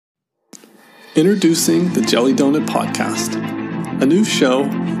Introducing the Jelly Donut Podcast, a new show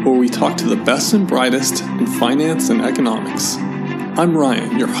where we talk to the best and brightest in finance and economics. I'm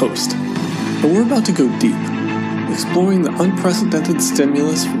Ryan, your host, and we're about to go deep, exploring the unprecedented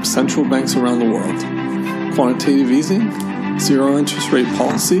stimulus from central banks around the world, quantitative easing, zero interest rate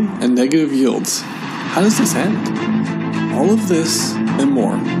policy, and negative yields. How does this end? All of this and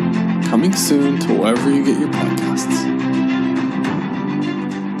more, coming soon to wherever you get your podcasts.